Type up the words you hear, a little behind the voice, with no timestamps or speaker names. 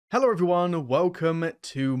Hello everyone, welcome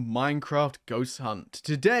to Minecraft Ghosthunt.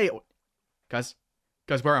 Today, guys,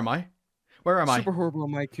 where am I? Where am I? Super horrible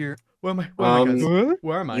Mike here. Where am I? Where am I, guys? What?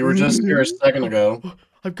 Where am I? You were just here a second ago.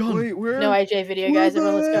 I'm gone. Wait, where? No AJ video, guys.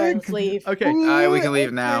 Everyone, let's go. Let's leave. Okay. We can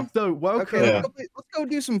leave now. So welcome. Okay, Yeah. let's go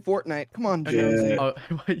do some Fortnite. Come on, Okay. Jonesy. Oh,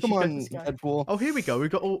 you Come on, guys- Deadpool. Oh, here we go.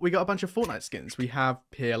 We got a bunch of Fortnite skins. We have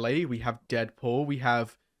Peerly, we have Deadpool, we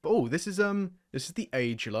have. Oh, this is the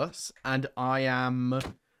Ageless, and I am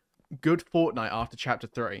good Fortnite after Chapter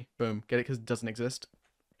 3. Boom, get it because it doesn't exist.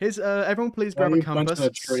 Here's everyone, please grab a you went to compass. the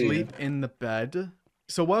tree? Sleep in the bed.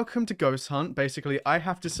 So welcome to Ghosthunt. Basically, I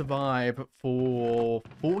have to survive for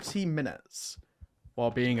 40 minutes while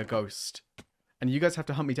being a ghost, and you guys have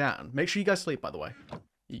to hunt me down. Make sure you guys sleep, by the way.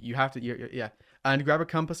 You have to, yeah. And grab a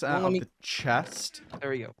compass out of the chest. There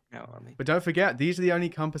we go. Now on me. But don't forget, these are the only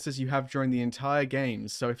compasses you have during the entire game.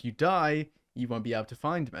 So if you die, you won't be able to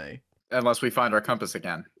find me. Unless we find our compass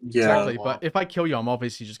again. Yeah. Exactly. But if I kill you, I'm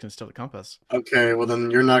obviously just gonna steal the compass. Okay, well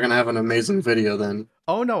then you're not gonna have an amazing video then.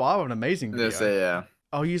 Oh no, I'll have an amazing video. Yeah.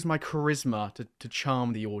 I'll use my charisma to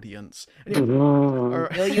charm the audience. Anyway,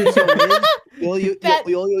 You'll use your whiz.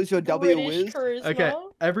 You'll use your W British whiz. charisma. Okay,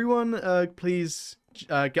 everyone, please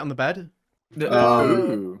get on the bed.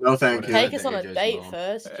 Ooh. No thank you. Take us on a date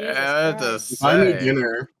first. Jesus Yeah, Christ. Buy me say.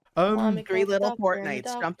 dinner. Mommy Three called little doctor, Fortnites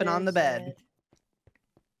doctor jumping on the bed. said-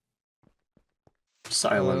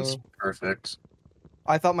 Silence. Perfect.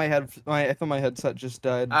 I thought my headset just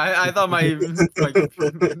died. I thought my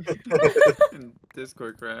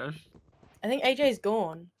Discord crashed. I think AJ's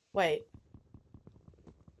gone. Wait.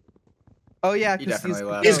 Oh yeah, He because definitely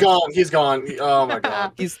left. He's gone. He's gone. Oh my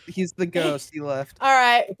god. He's the ghost. He left. All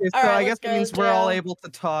right. Okay, so All right, I guess let's that go means we're all down. able to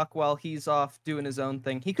talk while he's off doing his own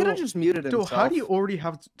thing. He could have Dude, just muted Dude, himself. how do you already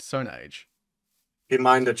have Stone Age? He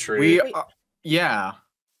mined a tree. We, Wait. yeah.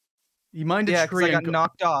 He mined a Yeah, because tree I got and got,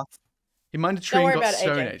 knocked off. he mined a tree Don't and worry got about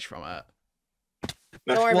it, Stone AJ. Age from it.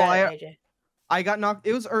 Don't worry Well, about it, AJ. I got knocked.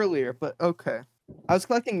 It was earlier, but okay. I was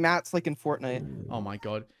collecting mats like in Fortnite. Oh my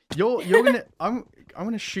god. You're gonna I'm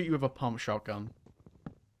gonna shoot you with a pump shotgun.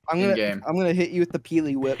 In-game. I'm gonna hit you with the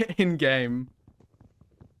Peely whip. In game.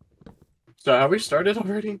 So have we started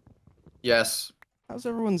already? Yes. How's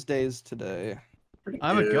everyone's days today? Pretty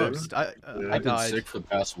I'm a good. ghost. I I've been died. sick for the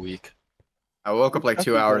past week. I woke up like That's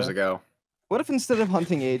 2 hours okay. ago. What if instead of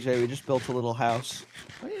hunting AJ, we just built a little house?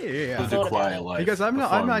 Oh, yeah. thought Live the about quiet it. life. Hey guys, I have the an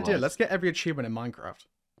farm idea. life. Let's get every achievement in Minecraft.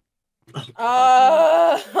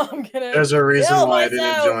 I'm gonna. There's a reason Kill why I didn't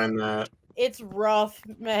myself. join that. It's rough,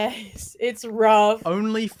 mess. It's rough.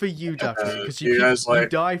 Only for you, Ducky, because you you guys you like-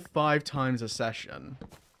 die 5 times a session.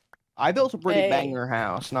 I built a pretty Hey. banger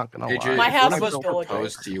house, not gonna AJ, lie. My if house one of is us gorgeous.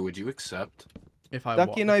 proposed to you, would you accept? If I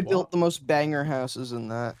Ducky and I what? built the most banger houses in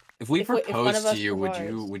that. If we If one of proposed us to you,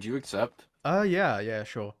 proposed. would you accept? Yeah,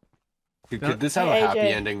 sure. Could, No. could this have a Hey, happy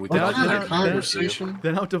AJ. ending? We What could all kind be of like, conversation?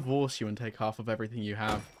 Then I'll divorce you and take half of everything you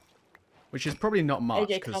have. Which is probably not much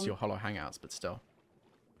AJ, because come. you're hollow hangouts, but still.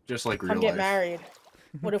 just like real Come get life. married.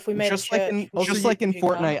 What if we made Just a like church? in, Also, just you- like in you come.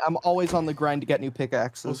 Fortnite, I'm always on the grind to get new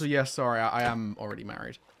pickaxes. Also, yeah, sorry, I am already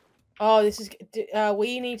married. Oh, this is.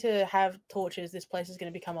 We need to have torches. This place is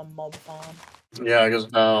going to become a mob farm. Yeah, I guess.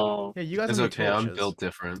 Oh. Yeah, you guys It's are okay. I'm torches. built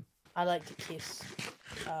different. I like to kiss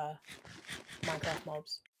Minecraft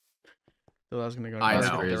mobs. So that was gonna go in I a know.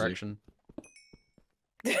 different Crazy. direction.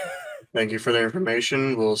 Thank you for the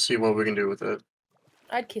information. We'll see what we can do with it.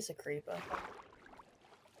 I'd kiss a creeper.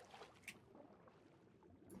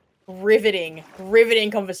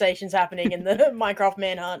 Riveting conversations happening in the Minecraft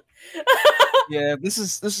manhunt. Yeah, this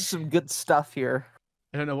is some good stuff here.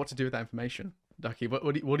 I don't know what to do with that information, Ducky.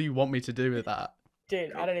 What do you want me to do with that?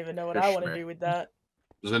 Dude, I don't even know what Fish I want to man. do with that.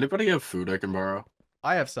 Does anybody have food I can borrow?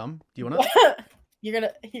 I have some. Do you want it? What? You're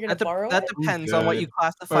gonna borrow That it? depends on what good. you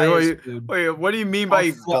classify Wait, as food. Wait, what do you mean by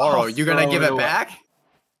I'll borrow? You gonna throw give it it away. back?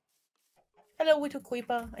 Hello, little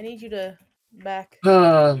creeper. I need you to back.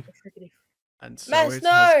 And so Mass, it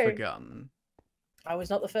no! has begun. I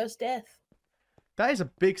was not the first death. That is a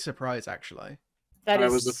big surprise, actually. That I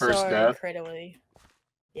is was the first so death. incredibly.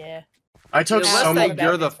 Yeah. I took Yeah, so let's much. say that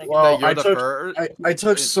you're the that- Well, that you're I the took- first. I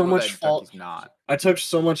took so Well, much that fall. Ducky's not. I took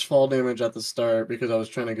so much fall damage at the start because I was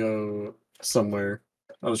trying to go somewhere.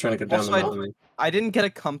 I was trying to get down Also, the I- mountain. I didn't get a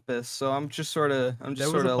compass, so I'm just sort of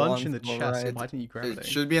There was a bunch in the chest. Why didn't you grab It it?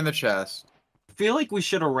 should be in the chest. I feel like we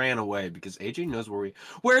should have ran away because AJ knows where we.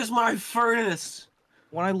 Where's my furnace?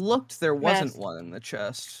 When I looked, there wasn't Mass. one in the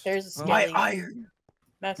chest. There's a Oh. My skeleton. iron.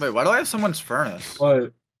 Max, Wait, why do I have someone's furnace?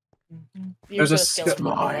 What? you there's a put skeleton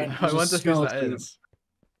on mine. mine. I There's a wonder who that skeleton. is.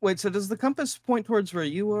 Wait, so does the compass point towards where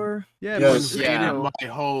you are? Yeah, Yes. but- Yeah. Invaded my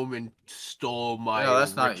home and stole my No,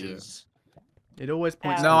 that's not you. riches. It always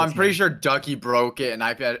points. Ow. No, towards I'm pretty me. sure Ducky broke it, and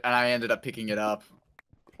I ended up picking it up.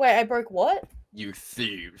 Wait, I broke what? You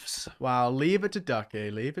thieves. Wow, leave it to Ducky.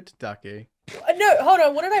 Leave it to Ducky. No, hold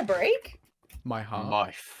on. What did I break? My heart.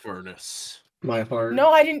 My furnace. My heart. No,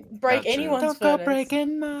 I didn't break That too. anyone's furnace.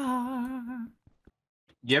 my.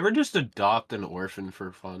 You ever just adopt an orphan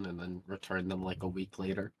for fun and then return them like a week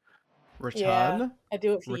later? Return. I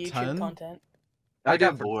do it for Return? YouTube content. I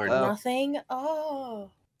get never- bored. Nothing. Oh.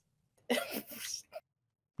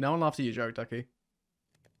 No one laughed at you, joke, Ducky.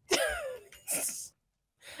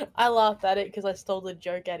 I laughed at it because I stole the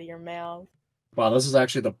joke out of your mouth. Wow, this is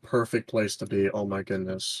actually the perfect place to be. Oh my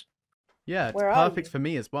goodness. Yeah, it's Where are perfect you? for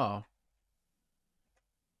me as well.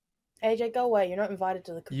 AJ, go away. You're not invited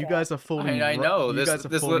to the cookout. You guys are falling. I know, You this- guys are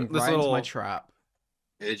this falling li- this right into my little- trap.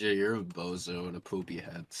 AJ, you're a bozo and a poopy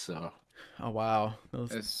head, so. Oh wow,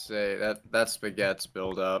 Let's say that spaghetti's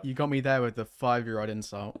build up. you got me there with the 5-year-old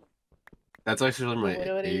insult. That's actually my What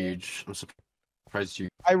are you? age. I'm surprised you.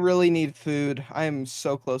 I really need food. I am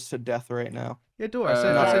so close to death right now. Yeah, Dora, I Uh,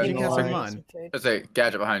 said you you can can't have bring some mine. Let's say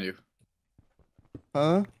gadget behind you.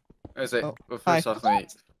 Huh? Let's say, Oh, but hi. first off, let me.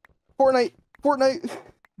 Fortnite.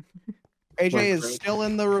 AJ Wait, is great. still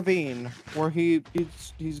in the ravine where he's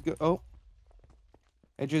go. Oh.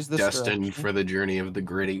 AJ's this Destined direction. for the journey of the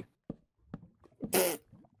gritty.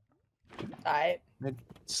 Alright.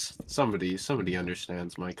 Somebody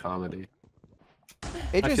understands my comedy.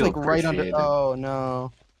 AJ's feel like right under. appreciated. Oh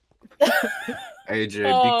no. AJ, be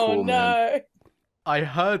Oh cool, man. no. I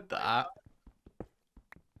heard that.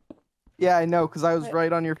 Yeah, I know, because I was What?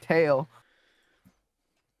 right on your tail.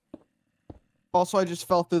 Also, I just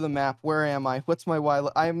fell through the map. Where am I? What's my Y?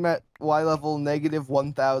 I'm at Y level negative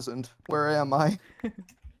 1,000. Where am I?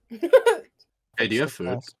 Hey, do you have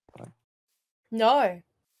food? No,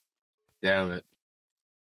 Damn it.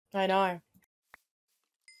 I know.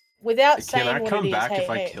 Without saying Can I what come it is, back hey, if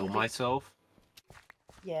I hey, kill myself?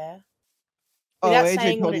 Yeah. Oh, Without AJ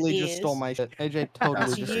saying what it totally just stole is, my shit. AJ totally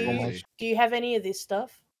Do just stole my you- shit. Do you have any of this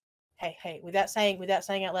stuff? Hey, without saying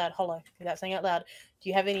out loud, hollow. Without saying out loud, do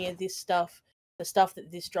you have any of this stuff? The stuff that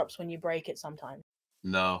this drops when you break it sometime.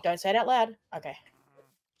 No. Don't say it out loud. Okay.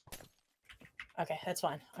 Okay, that's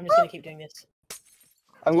fine. I'm just gonna keep doing this.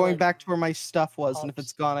 I'm Do going it. back to where my stuff was, and if Pops.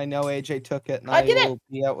 it's gone, I know AJ took it, and I did it! will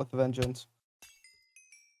be out with a vengeance.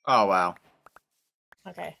 Oh wow.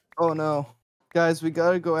 Okay. Oh no. Guys, we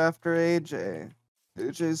gotta go after AJ.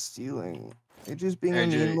 AJ's stealing. AJ's being a AJ.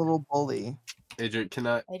 mean little bully. AJ, can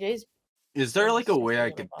I? AJ's Is there like a Such a way I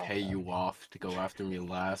little could pay bastard. you off to go after me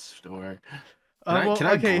last, or? Well, can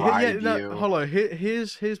I okay, bribe you? Hollow.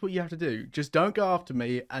 Here's what you have to do. Just don't go after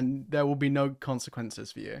me, and there will be no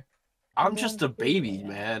consequences for you. I'm just a baby, Yeah.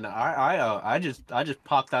 man. I just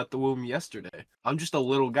popped out the womb yesterday. I'm just a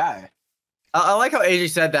little guy. I like how AJ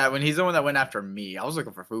said that when he's the one that went after me. I was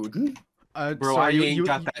looking for food. Bro, Sorry, I ain't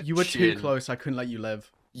got that you were too chin. close. I couldn't let you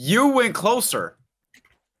live. You went closer.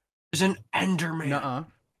 There's an Enderman. Nuh-uh.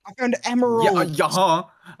 I found emerald. Yeah.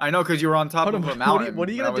 I know, because you were on top Hold of on, a what are you- mountain. what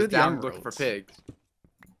are you when gonna I do was with the down looking for emeralds? pigs.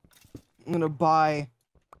 I'm gonna buy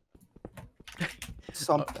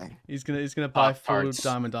something. He's gonna buy full Pop-Tarts.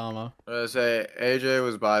 diamond armor. Say AJ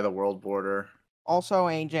was by the world border. Also,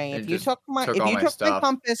 AJ, It if you just took my took all my my stuff.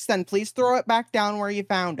 compass, then please throw it back down where you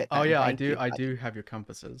found it. Oh then. yeah, I Thank do. you, I buddy. do have your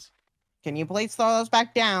compasses. Can you please throw those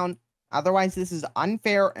back down? Otherwise, this is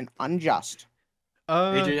unfair and unjust.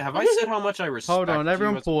 AJ, have I said how much I respect Hold on, you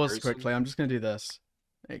everyone as a pause person? quickly. I'm just gonna do this.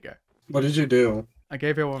 There you go. What did you do? I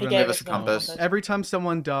gave everyone He an gave us extra a compass. Every time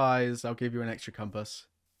someone dies, I'll give you an extra compass.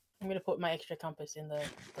 I'm gonna put my extra compass in the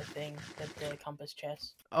thing, the compass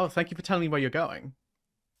chest. Oh, thank you for telling me where you're going.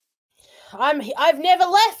 I've never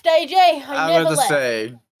left, AJ. I I never was left. to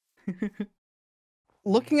say.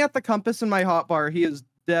 Looking at the compass in my hotbar, he is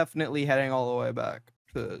definitely heading all the way back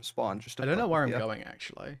to spawn. Just to I don't know fuck where with I'm ya. going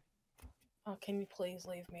actually. Oh, can you please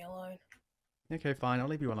leave me alone? Okay, fine. I'll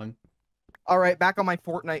leave you alone. All right, back on my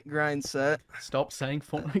Fortnite grind set. Stop saying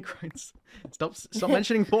Fortnite grinds. Stop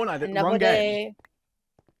mentioning Fortnite. The Another wrong game. day.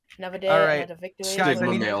 Another day. All right, Another victory. Guys, I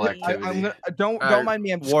Stigma need male to, activity. I'm gonna don't Alright, mind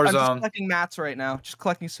me. I'm just Warzone. collecting mats right now. Just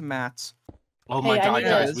collecting some mats. Oh Hey, my I god, need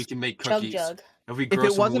guys, a we can make Chug cookies. jug. If we If grow it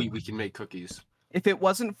some wasn't- wheat, we can make cookies. If it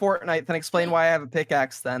wasn't Fortnite, then explain why I have a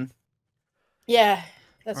pickaxe. Then Yeah,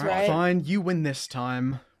 that's Alright, right. Fine, you win this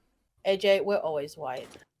time. AJ, we're always white.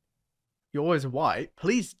 You're always white.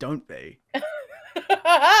 Please don't be.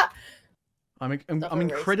 I'm Stop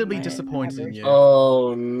incredibly erasing my disappointed in average. you.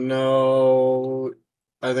 Oh no!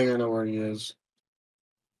 I think I know where he is.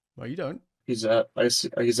 Well, you don't. He's at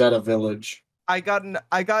he's at a village. I got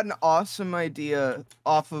an awesome idea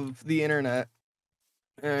off of the internet.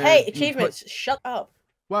 Hey, You achievements, shut up.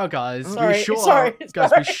 Wow, guys, Sorry, we sure sorry, are, guys,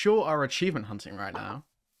 sorry. we sure are achievement hunting right now.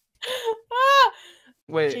 Ah!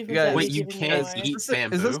 Wait, Achievements guys. that Wait, we you give can't away. eat Is this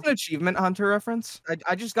bamboo? an achievement hunter reference?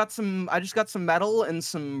 I just got some metal and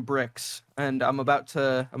some bricks, and I'm about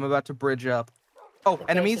to bridge up. Oh, The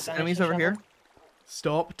enemies first advantage over to here.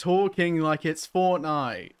 Stop talking like it's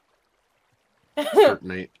Fortnite.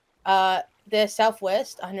 Fortnite. They're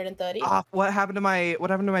southwest, 130. Ah, what happened to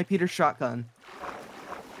my Peter shotgun?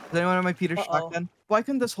 Does anyone have my Peter shotgun? Why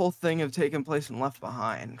couldn't this whole thing have taken place in Left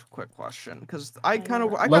Behind? Quick question, because I kind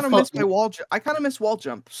of miss my wall. I kind of miss wall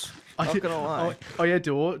jumps. Not gonna lie. Oh yeah,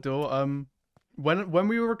 Door. When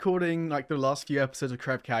we were recording like the last few episodes of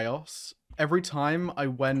Crab Chaos, every time I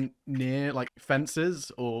went near like fences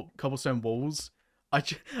or cobblestone walls, I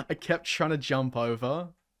kept trying to jump over.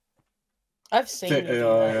 I've seen you do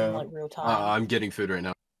that in like real time. I'm getting food right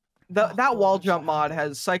now. That wall jump mod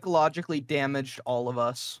has psychologically damaged all of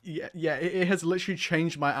us. Yeah, it has literally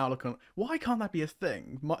changed my outlook on. Why can't that be a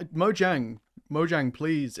thing? Mojang,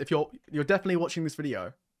 please, if you're definitely watching this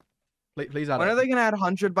video, please add it. When are they gonna add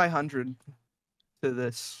 100 by 100 to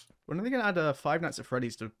this? When are they gonna add Five Nights at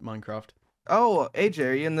Freddy's to Minecraft? Oh, AJ,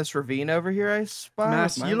 are you in this ravine over here? I spy.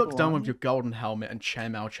 Mass, you look done with your golden helmet and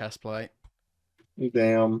chainmail chestplate.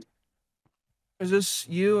 Damn. Is this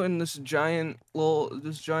you and this giant Door,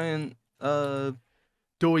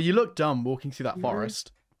 you look dumb walking through that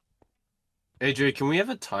forest. AJ, can we have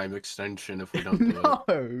a time extension if we don't do it?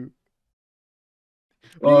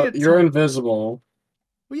 No. You're invisible.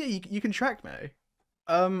 Well, yeah, you can track me.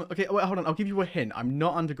 Okay, wait, hold on. I'll give you a hint. I'm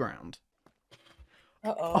not underground.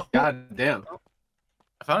 Uh-oh. God damn.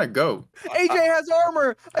 I found a goat. AJ has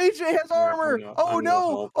armor. AJ has armor. Oh I'm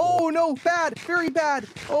no! Oh no! Bad. Very bad.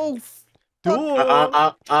 Oh. Door.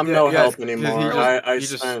 I'm no yes, help 'cause anymore. he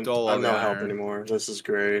just stole all I'm no the help iron. anymore. This is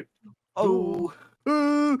great. Oh.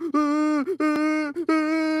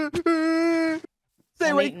 Say,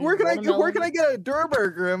 I'm wait, eating where can I watermelon. get a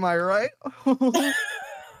Durburger? Am I right?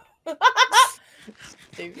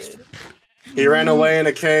 Stupid. He ran away in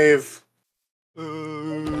a cave.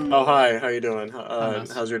 Oh hi, how you doing?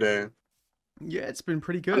 Mass. How's your day? Yeah, it's been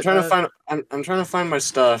pretty good. I'm trying to find. I'm trying to find my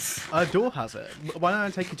stuff. Door has it. Why don't I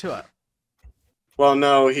take you to it? Well,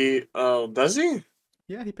 no, he. Does he?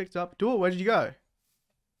 Yeah, he picked it up. Door, where did you go?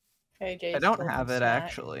 I don't have it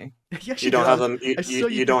actually. Yes, You don't have does. a. I saw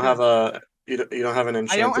You don't pick have it up. a. You don't have an I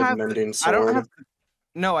don't enchanted have. mending I don't sword. have.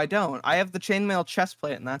 No, I don't. I have the chainmail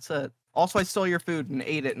chestplate, and that's it. Also, I stole your food and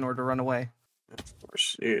ate it in order to run away. Of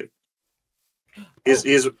course. He's. Are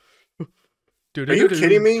you Do-do-do-do.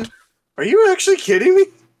 kidding me? Are you actually kidding me?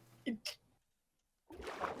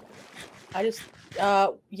 I just,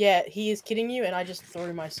 yeah, he is kidding you, and I just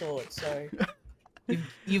threw my sword, so.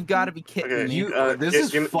 You've got to be kidding Okay, me. give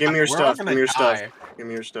me your stuff. Give me your stuff. Give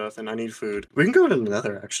me your stuff, and I need food. We can go to the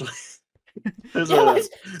Nether, actually. There's a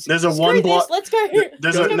Screw one block. this, let's go. There's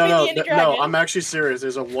let's a go no beat no the Ender no. Dragon. I'm actually serious.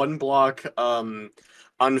 There's a 1 block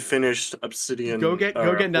unfinished obsidian. Go get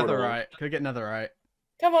portal. netherite. Go get netherite.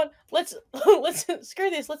 Come on, let's screw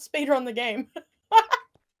this. Let's speedrun the game.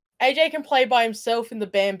 AJ can play by himself in the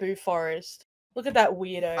bamboo forest. Look at that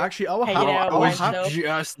weirdo. Actually, I'll hanging out I was by himself.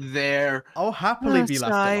 just there. I'll happily be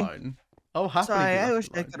left Sigh. alone. I'll happily Sigh, be left I wish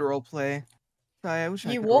I alone. could roleplay. Sigh, I wish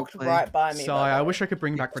I You could walked roleplay. right by me. Sorry, by I the wish way. I could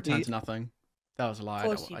bring back Return Sweet. to Nothing. That was a lie.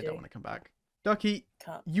 course you I do. don't want to come back. Ducky,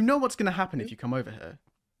 Can't. you know what's gonna happen if you come over here.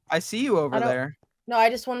 I see you over I don't- there. No,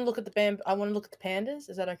 I just want to look at the I want to look at the pandas.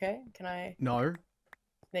 Is that okay? Can I No.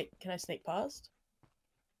 sneak past?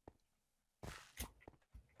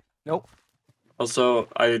 Nope. Also,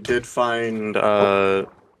 I did find Where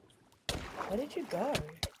did you go?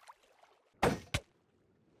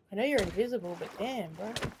 I know you're invisible, but damn,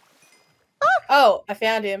 bro. Oh, I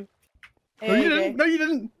found him. Hey, No, you AJ. didn't. No, you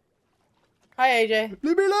didn't. Hi, AJ.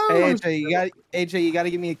 Leave me alone. Hey AJ, you got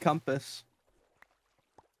to give me a compass.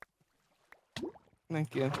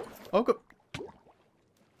 Thank you. Oh, go.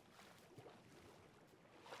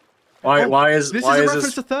 why is This why is a is reference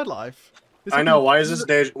this? to Third Life. This I is- know. Why is this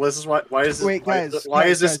deja? This is why is this? Wait, guys. Why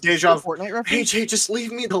is this guys, deja? Is this a Fortnite reference? AJ, just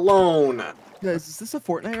leave me alone. Guys, is this a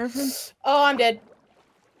Fortnite reference? Oh, I'm dead.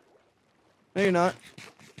 No, you're not.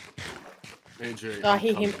 AJ, I I'm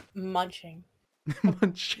hear him coming. munching.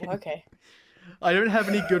 Munching. Okay. I don't have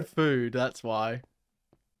any good food. That's why.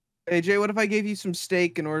 AJ, what if I gave you some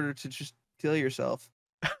steak in order to just kill yourself?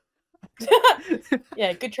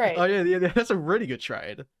 Yeah, good trade. Oh yeah, that's a really good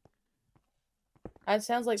trade. That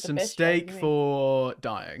sounds like the Some best trade. steak for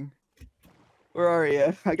dying. Where are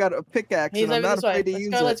you? I got a pickaxe He's and I'm over not this way. afraid to Let's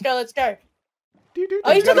use go. it. Let's go. Let's go. Oh,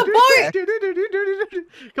 Oh, he's on the boat!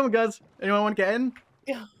 Come on, guys. Anyone want to get in?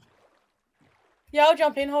 Yeah, I'll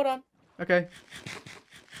jump in. Hold on. Okay.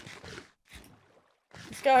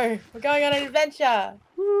 Let's go. We're going on an adventure.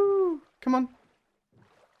 Woo! Come on.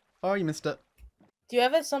 Oh, you missed it. Do you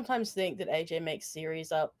ever sometimes think that AJ makes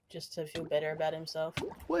series up just to feel better about himself?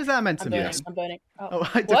 What is that meant to I'm mean? burning. I'm burning. Oh,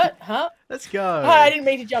 Oh, I don't- what? Huh? Let's go. Oh, I didn't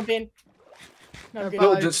mean to jump in. No, good.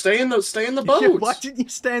 No, just stay in the boat. Yeah, why didn't you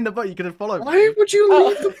stay in the boat? You could have followed Why me. would you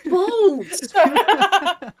leave the boat?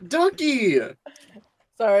 Sorry. Ducky!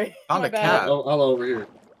 Sorry. Found My a bad. cat. I'll over here.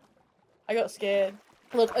 I got scared.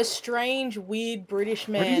 Look, a strange, weird British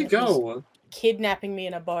man Where did he go? is kidnapping me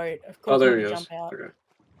in a boat. Of course, Oh, there I'm he gonna is. jump out. Okay.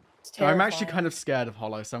 It's I'm actually terrifying. kind of scared of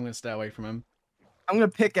Hollow, so I'm going to stay away from him. I'm gonna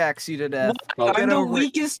pickaxe you to death. Well, I'm the over it.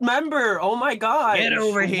 weakest member. Oh my god. Get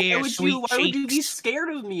over here, Why would sweet you? Why would you be cheeks. scared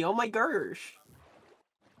of me? Oh my gosh.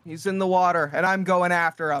 He's in the water, and I'm going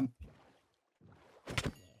after him.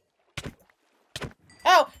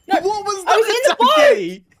 Oh no! What was I was in the boat!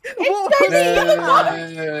 Ducky? What was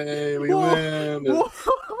that? Hey, we What? win. What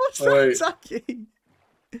was Wait. that, Ducky?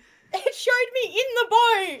 It showed me in the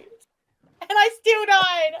boat, and I still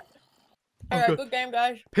died. Oh, All right, good. good game,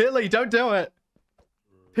 guys. Pilly, don't do it.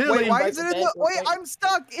 Pilly. Wait, why Right is it in to the? bed, Wait, right? I'm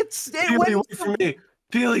stuck. It Peely, went. wait for me.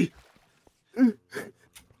 Peely.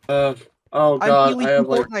 Oh god, Peely I have from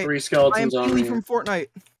like Fortnite. 3 I am skeletons on Peely me. from Fortnite.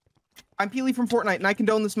 I'm Peely from Fortnite, and I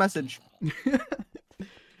condone this message.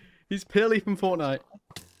 He's Pilly from Fortnite.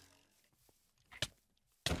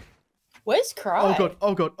 Where's Cry? Oh god,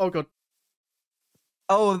 oh god, oh god.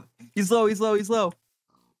 Oh, he's low. He's low. He's low.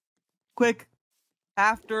 Quick,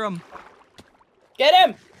 after him. Get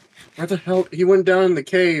him! Where the hell? He went down in the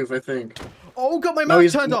cave, I think. Oh god, my No, mouse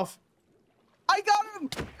he's- turned off. I got him.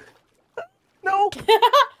 No.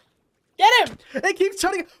 Get him! It keeps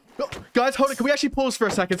turning. Oh, guys, hold it. Can we actually pause for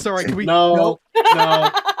a second? Sorry, can we? No,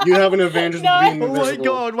 no. You have an advantage No. of being Oh my invisible.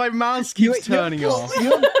 god, my mouse You- keeps you have turning full- off.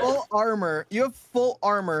 You have full armor. You have full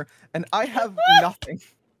armor, and I have nothing.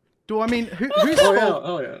 Do I mean whose Oh yeah, fault?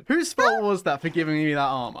 oh yeah. Whose fault was that for giving me that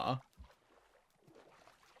armor?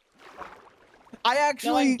 I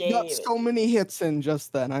actually gave got it. so many hits in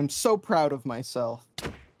just then. I'm so proud of myself.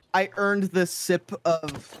 I earned this sip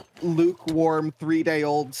of lukewarm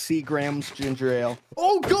 3-day-old Seagram's ginger ale.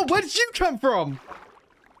 Oh god, where did you come from?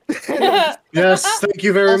 Yes, thank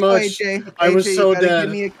you very Also, much. AJ, I was AJ, so you gotta dead.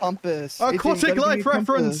 Give me a compass. AJ, you Aquatic gotta give me life a compass.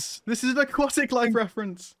 reference. This is an aquatic life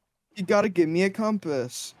reference. You gotta give me a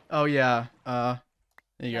compass. Oh yeah. There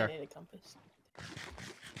you I go. need a compass.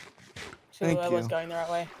 So Thank I was you. going the right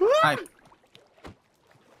way. Hi.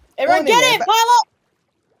 Everyone, Well, get anyway, in! but- Pile up!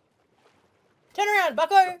 Turn around,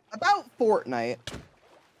 Bucko! About Fortnite.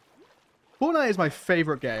 Fortnite is my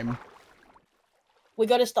favorite game. We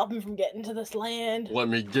gotta stop him from getting to this land. Let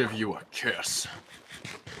me give you a kiss.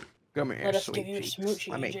 Come here, Let us sweet give you a cheeks.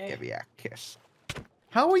 smoochie, Let me AJ. give you a kiss.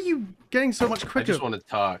 How are you getting so much I quicker? just want to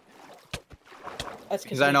talk. That's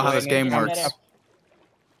 'Cause I know how this game works.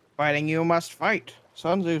 Fighting you must fight.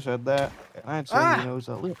 Sun Tzu said that. And I'd say Ah! he knows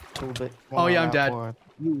a little bit Oh, more yeah, I'm about dead. what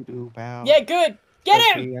you do, pal. Yeah, good! Get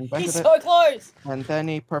Because him! he invented He's it, so close! And then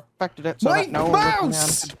he perfected it so My that no one man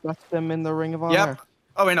mouse! could bust him in the ring of honor. Yep.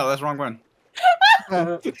 Oh wait, no, that's the wrong one.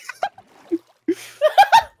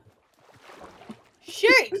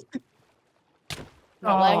 Shoot!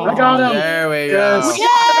 Not Oh, lagging. I got him. There we Yes. go.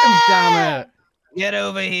 Yeah! Damn it. Get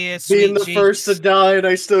over here, sweet Being the first to die, and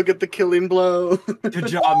I still get the killing blow. Good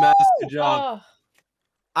job, Mass. Good job. Oh,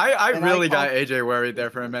 I And really I got AJ worried there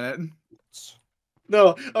for a minute.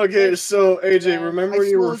 No, okay, so AJ, remember I when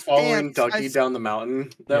you stole were his following pants. I Ducky s- down the mountain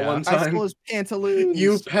that Yeah. one I time? stole his pantaloons.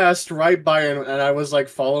 You passed right by him, and I was like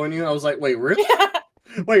following you. I was like, wait, really? yeah!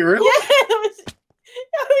 Wait, really? I was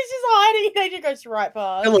just hiding and AJ goes right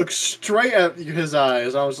past. I looked straight at his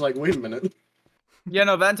eyes. I was like, wait a minute. Yeah,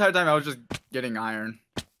 no, that entire time I was just getting iron.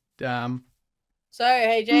 Damn. So,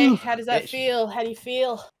 hey Jay, Ooh, how does that bitch. feel? How do you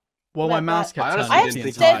feel? Well, my About mouse that. kept I turning honestly off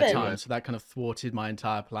the didn't entire think time, so. so that kind of thwarted my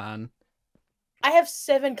entire plan. I have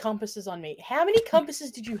 7 compasses on me. How many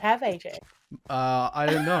compasses did you have, AJ? I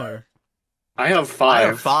don't know. I have I 5.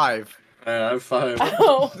 have 5. I have 5.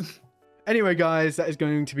 Oh, Anyway, guys, that is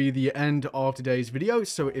going to be the end of today's video.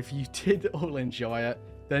 So if you did all enjoy it,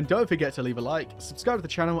 then don't forget to leave a like, subscribe to the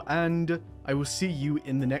channel, and I will see you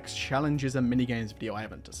in the next challenges and minigames video. I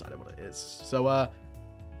haven't decided what it is. So,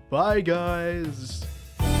 bye, guys.